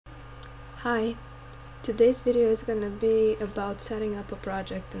Hi, today's video is going to be about setting up a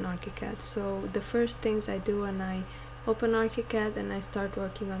project in ArchiCAD. So the first things I do when I open ArchiCAD and I start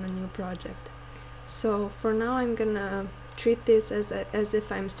working on a new project. So for now I'm going to treat this as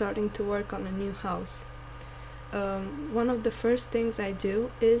if I'm starting to work on a new house. One of the first things I do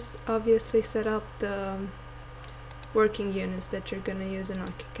is obviously set up the working units that you're going to use in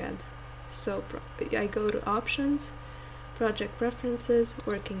ArchiCAD. So I go to Options, Project Preferences,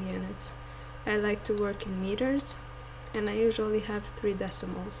 Working Units. I like to work in meters, and I usually have 3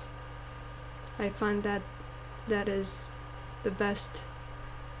 decimals. I find that is the best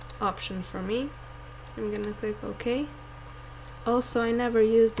option for me. I'm gonna click OK. Also, I never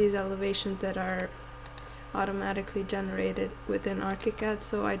use these elevations that are automatically generated within ArchiCAD,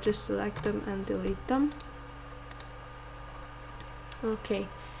 so I just select them and delete them. Okay.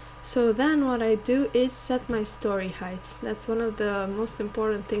 So then what I do is set my story heights. That's one of the most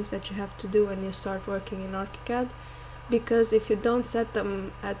important things that you have to do when you start working in ArchiCAD, because if you don't set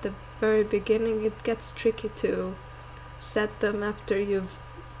them at the very beginning, it gets tricky to set them after you've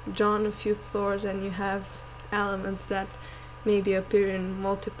drawn a few floors and you have elements that maybe appear in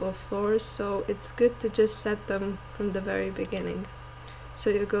multiple floors, so it's good to just set them from the very beginning. So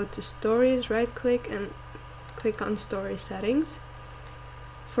you go to Stories, right click and click on Story Settings.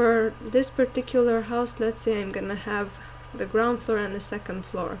 For this particular house, let's say I'm gonna have the ground floor and the second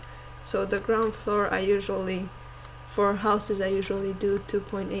floor. So the ground floor for houses I usually do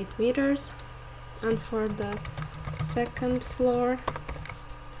 2.8 meters, and for the second floor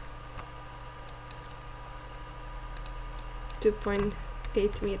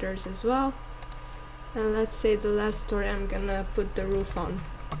 2.8 meters as well. And let's say the last story I'm gonna put the roof on.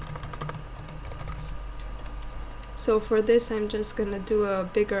 So for this I'm just gonna do a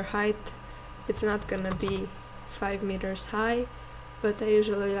bigger height. It's not gonna be 5 meters high, but I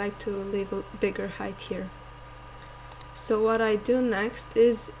usually like to leave a bigger height here. So what I do next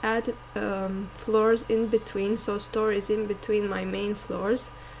is add floors in between, so stories in between my main floors,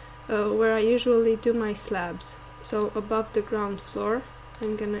 where I usually do my slabs. So above the ground floor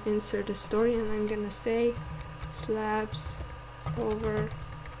I'm gonna insert a story and I'm gonna say slabs over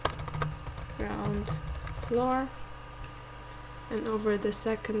ground floor. And over the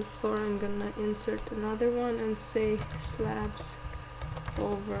second floor I'm gonna insert another one and say slabs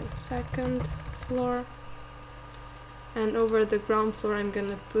over second floor. And over the ground floor I'm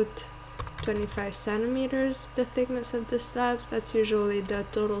gonna put 25 centimeters, the thickness of the slabs. That's usually the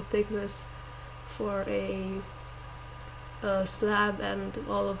total thickness for a slab, and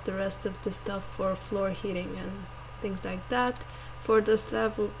all of the rest of the stuff for floor heating and things like that. For the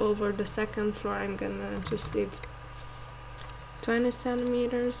slab over the second floor I'm gonna just leave 20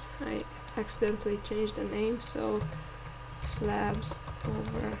 centimeters. I accidentally changed the name, so slabs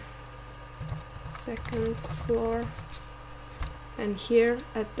over second floor. And here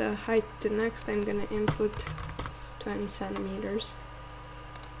at the height to next I'm gonna input 20 centimeters.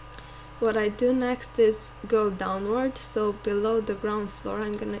 What I do next is go downward, so below the ground floor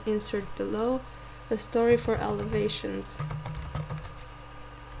I'm gonna insert below a story for elevations.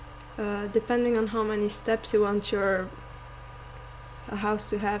 Depending on how many steps you want your house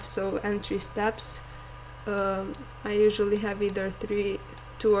to have, so entry steps, I usually have either 2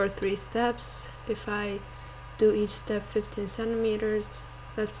 or 3 steps. If I do each step 15 centimeters,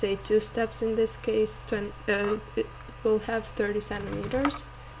 let's say 2 steps in this case, it will have 30 centimeters.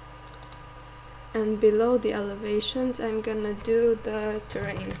 And below the elevations I'm gonna do the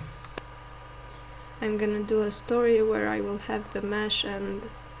terrain. I'm gonna do a story where I will have the mesh and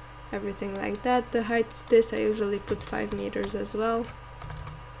everything like that. The height to this I usually put 5 meters as well,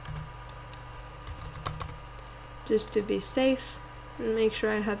 just to be safe and make sure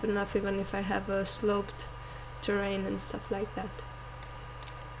I have enough even if I have a sloped terrain and stuff like that.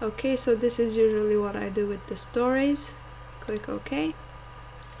 Okay, so this is usually what I do with the stories. Click OK.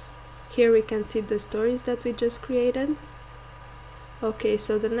 Here we can see the stories that we just created. Okay,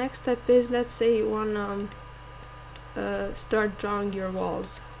 so the next step is, let's say you wanna start drawing your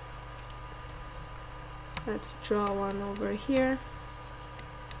walls. Let's draw one over here.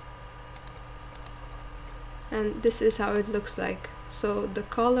 And this is how it looks like. So the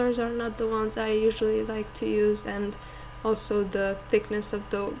colors are not the ones I usually like to use, and also the thickness of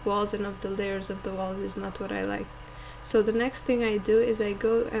the walls and of the layers of the walls is not what I like. So the next thing I do is I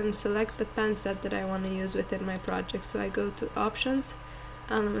go and select the pen set that I want to use within my project. So I go to Options,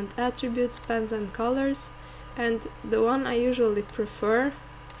 Element Attributes, Pens and Colors, and the one I usually prefer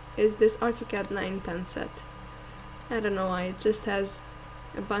is this ArchiCAD 9 pen set. I don't know why, it just has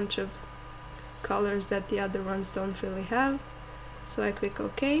a bunch of colors that the other ones don't really have. So I click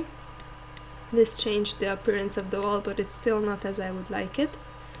OK. This changed the appearance of the wall, but it's still not as I would like it.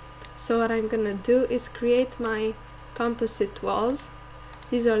 So what I'm gonna do is create my composite walls.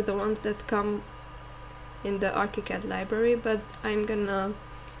 These are the ones that come in the ArchiCAD library, but I'm gonna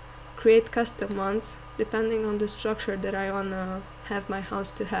create custom ones depending on the structure that I wanna have my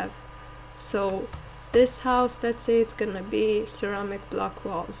house to have. So this house, let's say it's gonna be ceramic block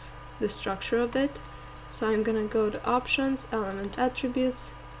walls, the structure of it. So I'm gonna go to Options, Element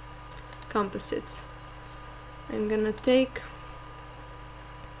Attributes, Composites. I'm gonna take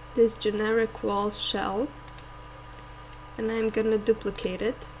this generic walls shell and I'm gonna duplicate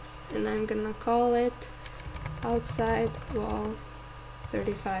it, and I'm gonna call it outside wall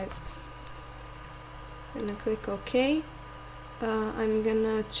 35. I'm gonna click OK. I'm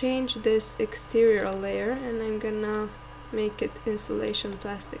gonna change this exterior layer and I'm gonna make it insulation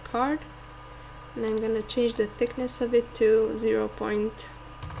plastic hard, and I'm gonna change the thickness of it to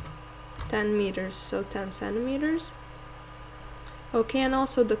 0.10 meters, so 10 centimeters. Okay, and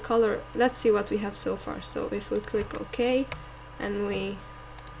also the color, let's see what we have so far. So if we click OK and we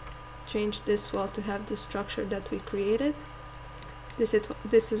change this wall to have the structure that we created,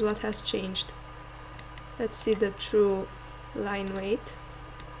 this is what has changed. Let's see the true line weight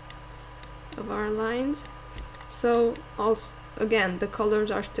of our lines. So also again, the colors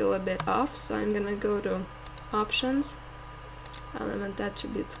are still a bit off, so I'm gonna go to Options, Element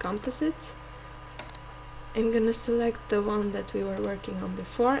Attributes, Composites. I'm gonna select the one that we were working on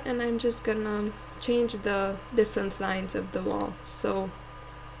before, and I'm just gonna change the different lines of the wall. So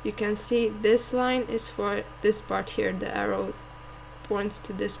you can see this line is for this part here, the arrow points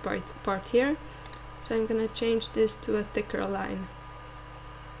to this part here. So I'm gonna change this to a thicker line.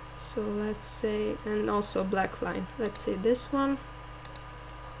 So let's say, and also black line, let's say this one.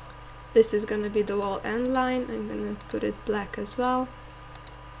 This is gonna be the wall end line. I'm gonna put it black as well.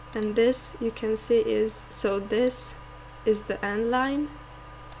 And this, you can see, is, so this is the end line.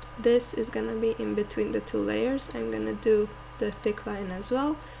 This is gonna be in between the two layers. I'm gonna do the thick line as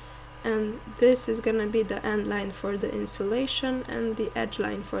well. And this is gonna be the end line for the insulation and the edge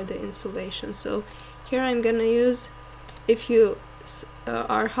line for the insulation. So here I'm gonna use, if you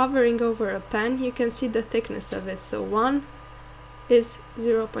are hovering over a pen, you can see the thickness of it. So one is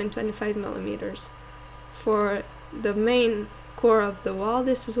 0.25 millimeters. For the main core of the wall,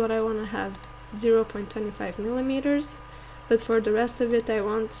 this is what I want to have, 0.25 millimeters. But for the rest of it I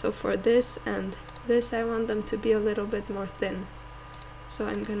want, so for this and this, I want them to be a little bit more thin. So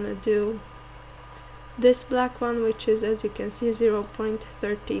I'm gonna do this black one, which is, as you can see,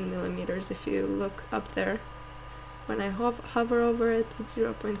 0.13 millimeters. If you look up there, when I hover over it, it's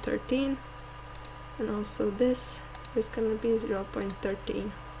 0.13, and also this is gonna be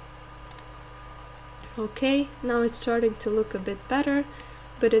 0.13. Okay, now it's starting to look a bit better,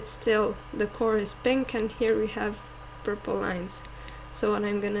 but it's still, the core is pink and here we have purple lines. So what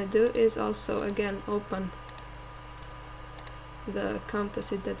I'm gonna do is also again open the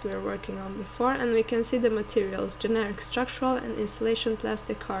composite that we were working on before, and we can see the materials: generic structural and insulation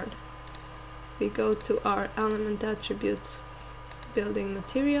plastic hard. We go to our element attributes, building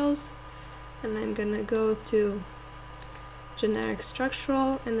materials, and I'm gonna go to generic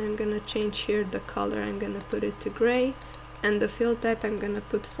structural, and I'm gonna change here the color. I'm gonna put it to gray, and the fill type I'm gonna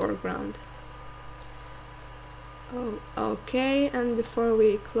put foreground. Oh, okay, and before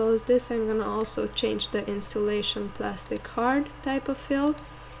we close this, I'm gonna also change the insulation plastic hard type of fill.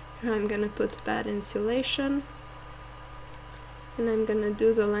 Here I'm gonna put bad insulation, and I'm gonna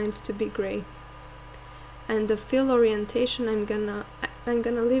do the lines to be gray. And the fill orientation, I'm gonna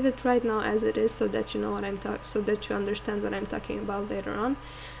leave it right now as it is, so that you know what so that you understand what I'm talking about later on.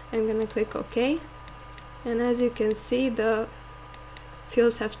 I'm gonna click OK, and as you can see, the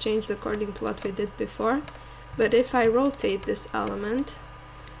fills have changed according to what we did before. But if I rotate this element,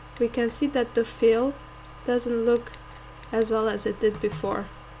 we can see that the fill doesn't look as well as it did before,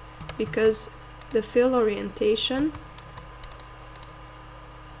 because the fill orientation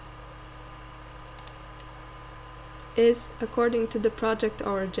is according to the project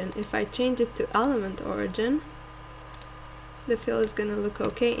origin. If I change it to element origin, the fill is going to look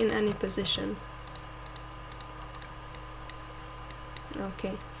okay in any position.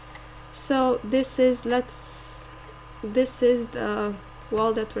 Okay, so this is the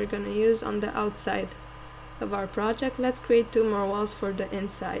wall that we're going to use on the outside of our project. Let's create 2 more walls for the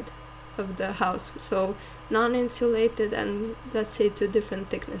inside of the house, so non-insulated, and let's say 2 different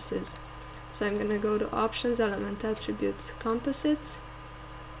thicknesses. So I'm gonna go to Options, Element Attributes, Composites.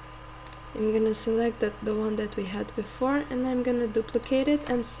 I'm gonna select the one that we had before, and I'm gonna duplicate it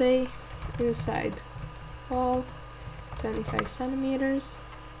and say inside wall 25 centimeters.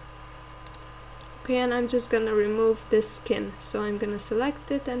 Okay, and I'm just gonna remove this skin, so I'm gonna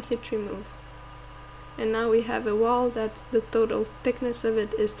select it and hit remove. And now we have a wall that the total thickness of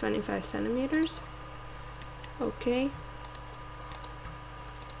it is 25 centimeters. Okay,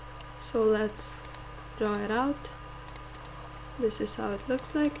 so let's draw it out. This is how it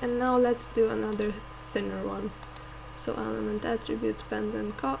looks like, and now let's do another thinner one. So element attributes, bands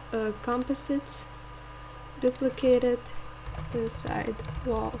and composites, duplicate it, inside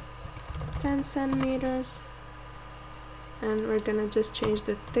wall 10 centimeters, and we're gonna just change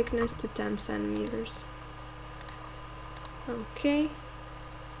the thickness to 10 centimeters. Okay,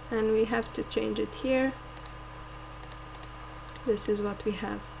 and we have to change it here. This is what we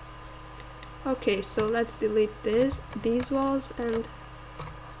have. Okay, so let's delete these walls, and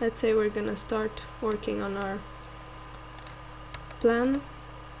let's say we're gonna start working on our plan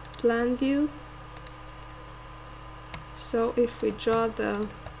view. So if we draw the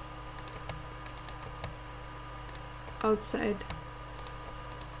outside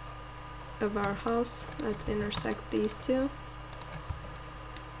of our house, let's intersect these two.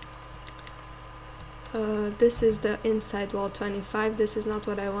 This is the inside wall 25. This is not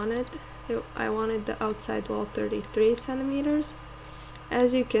what I wanted. I wanted the outside wall 33 centimeters.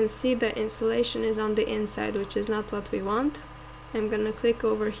 As you can see, the insulation is on the inside, which is not what we want. I'm gonna click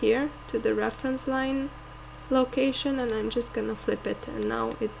over here to the reference line location, and I'm just gonna flip it, and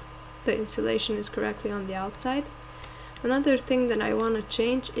now the insulation is correctly on the outside. Another thing that I want to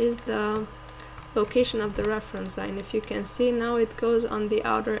change is the location of the reference line. If you can see, now it goes on the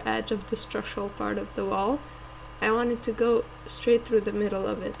outer edge of the structural part of the wall. I want it to go straight through the middle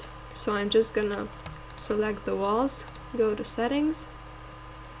of it. So I'm just gonna select the walls, go to settings,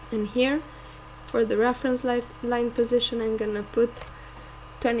 and here for the reference line position I'm gonna put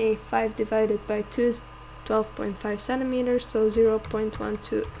 25 divided by 2 is 12.5 centimeters, so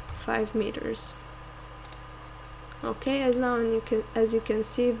 0.125 meters. Okay, as you can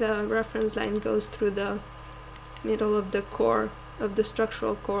see, the reference line goes through the middle of the core of the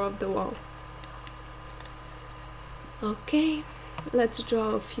structural core of the wall. Okay, let's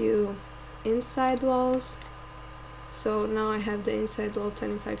draw a few inside walls. So now I have the inside wall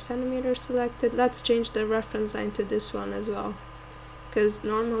 25 centimeters selected. Let's change the reference line to this one as well, because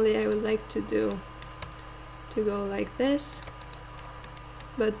normally I would like to go like this,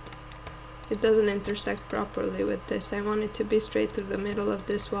 but it doesn't intersect properly with this. I want it to be straight through the middle of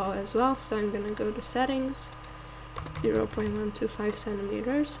this wall as well, so I'm gonna go to settings, 0.125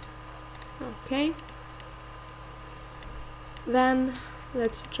 centimeters. Okay, then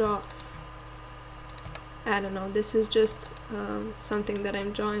let's draw, I don't know, this is just something that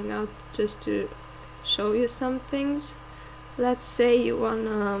I'm drawing out just to show you some things. Let's say you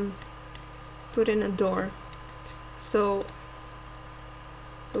wanna put in a door. So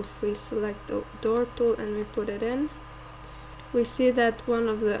if we select the door tool and we put it in, we see that one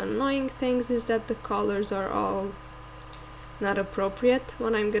of the annoying things is that the colors are all not appropriate.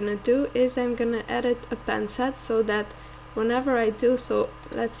 What I'm gonna do is I'm gonna edit a pen set so that whenever I do so,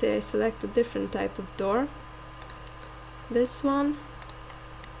 let's say I select a different type of door, this one,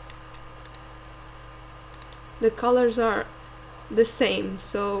 the colors are the same.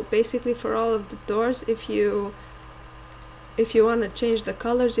 So basically for all of the doors, if you want to change the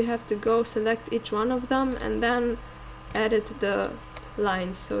colors, you have to go select each one of them and then edit the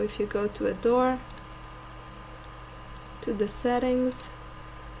lines. So if you go to a door, to the settings,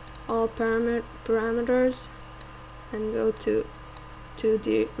 all parameters, and go to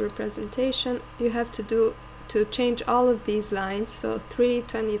 2D representation, you have to change all of these lines, so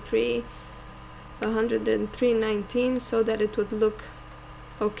 323, 103, 19, so that it would look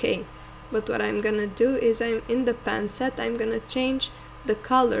okay. But what I'm gonna do is I'm in the pen set, I'm gonna change the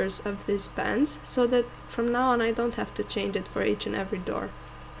colors of these pens so that from now on I don't have to change it for each and every door.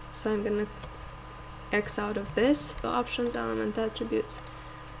 So I'm gonna X out of this. So options, element attributes,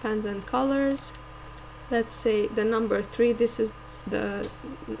 pens and colors. Let's say the number 3, this is the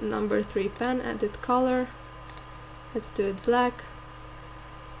number 3 pen, edit color. Let's do it black.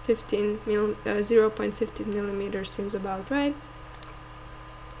 0.15 millimeters seems about right.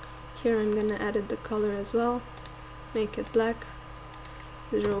 Here I'm gonna edit the color as well, make it black,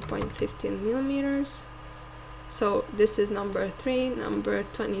 0.15 millimeters. So this is number 3, number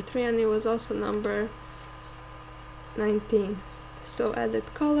 23, and it was also number 19. So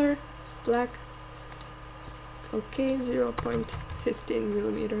edit color, black, okay, 0.15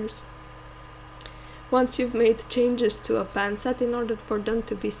 millimeters. Once you've made changes to a pen set, in order for them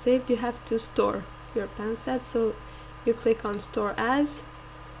to be saved, you have to store your pen set. So you click on store as,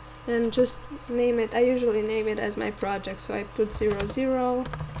 and just name it. I usually name it as my project, so I put 00,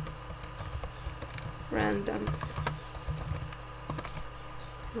 random.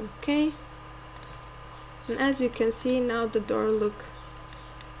 Okay, and as you can see now the door look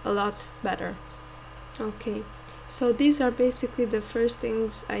a lot better. Okay, so these are basically the first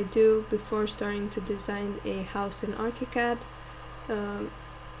things I do before starting to design a house in ArchiCAD.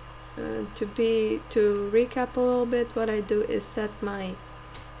 To recap a little bit, what I do is set my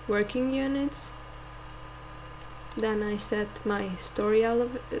working units, then I set my story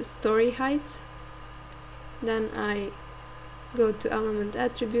heights, then I go to element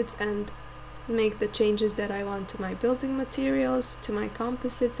attributes and make the changes that I want to my building materials, to my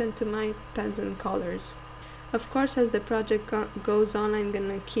composites, and to my pens and colors. Of course, as the project goes on, I'm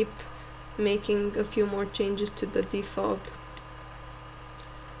gonna keep making a few more changes to the default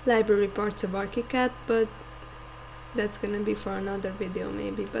library parts of ArchiCAD, but that's gonna be for another video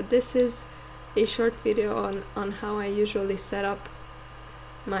maybe. But this is a short video on how I usually set up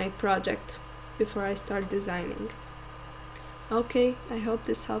my project before I start designing. Okay, I hope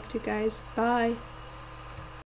this helped you guys. Bye!